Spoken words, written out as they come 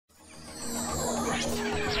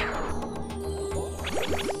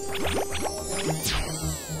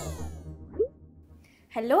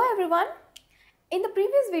Hello everyone. In the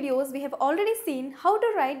previous videos, we have already seen how to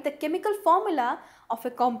write the chemical formula of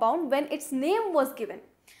a compound when its name was given.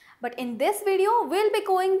 But in this video, we'll be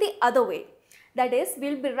going the other way. That is,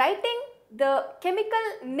 we'll be writing the chemical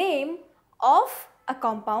name of a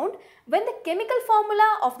compound when the chemical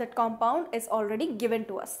formula of that compound is already given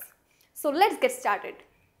to us. So let's get started.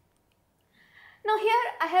 Now here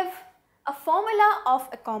I have a formula of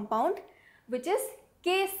a compound which is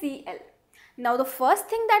KCl. Now the first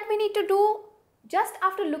thing that we need to do just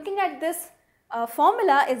after looking at this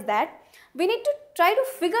formula is that we need to try to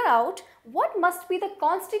figure out what must be the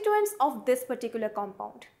constituents of this particular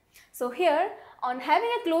compound. So here, on having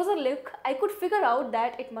a closer look, I could figure out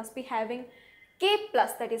that it must be having K+,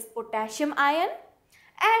 that is potassium ion,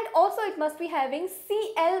 and also it must be having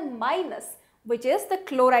Cl-, which is the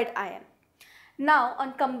chloride ion. Now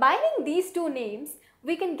on combining these two names,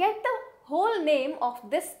 we can get the whole name of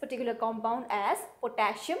this particular compound as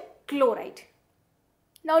potassium chloride.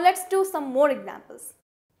 Now let's do some more examples.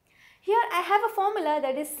 Here I have a formula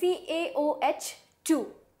that is CaOH2.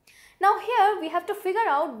 Now here we have to figure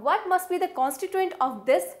out what must be the constituent of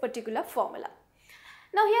this particular formula.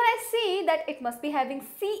 Now here I see that it must be having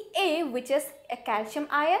Ca, which is a calcium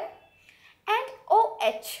ion, and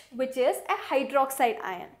OH, which is a hydroxide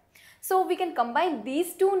ion. So we can combine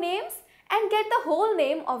these two names and get the whole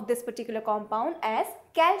name of this particular compound as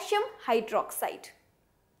calcium hydroxide.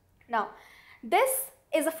 Now this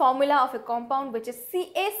is a formula of a compound which is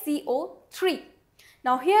CaCO3.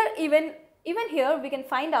 Now here even here we can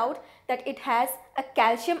find out that it has a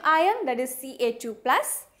calcium ion, that is Ca2+,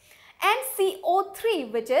 and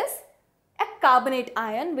CO3, which is a carbonate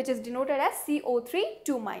ion, which is denoted as CO3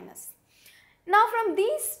 2-. Now from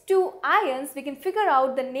these two ions we can figure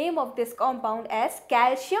out the name of this compound as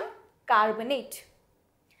calcium carbonate.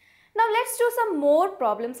 Now let's do some more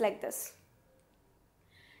problems like this.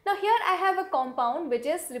 Now here I have a compound which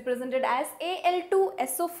is represented as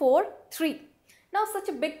Al2SO4 3. Now such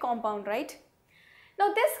a big compound, right?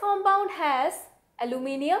 Now this compound has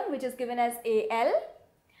aluminium, which is given as Al,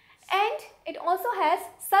 and it also has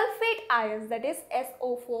sulfate ions, that is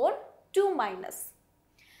SO4 2-.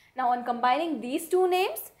 Now on combining these two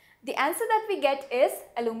names, the answer that we get is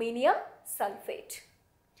aluminium sulfate.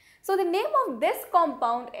 So the name of this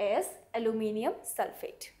compound is aluminium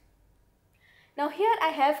sulfate. Now here I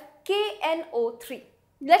have KNO3.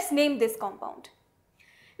 Let's name this compound.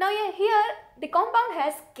 Now here the compound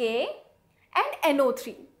has K and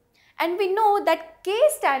NO3, and we know that K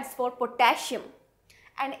stands for potassium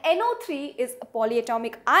and NO3 is a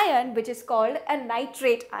polyatomic ion which is called a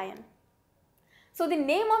nitrate ion. So the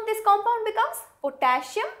name of this compound becomes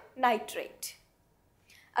potassium nitrate.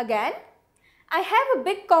 Again, I have a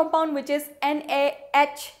big compound which is NaHCO3.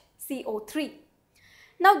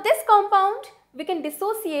 Now this compound we can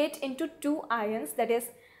dissociate into two ions, that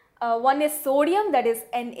is one is sodium, that is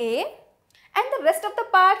Na, and the rest of the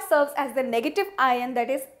part serves as the negative ion, that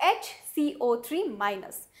is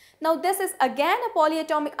HCO3-. Now this is again a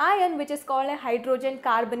polyatomic ion which is called a hydrogen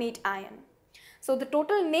carbonate ion. So the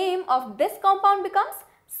total name of this compound becomes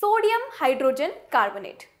sodium hydrogen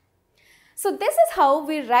carbonate. So this is how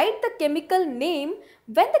we write the chemical name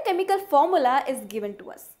when the chemical formula is given to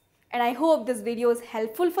us. And I hope this video is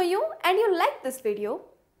helpful for you and you like this video.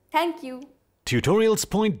 Thank you.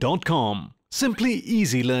 TutorialsPoint.com. Simply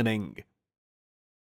easy learning.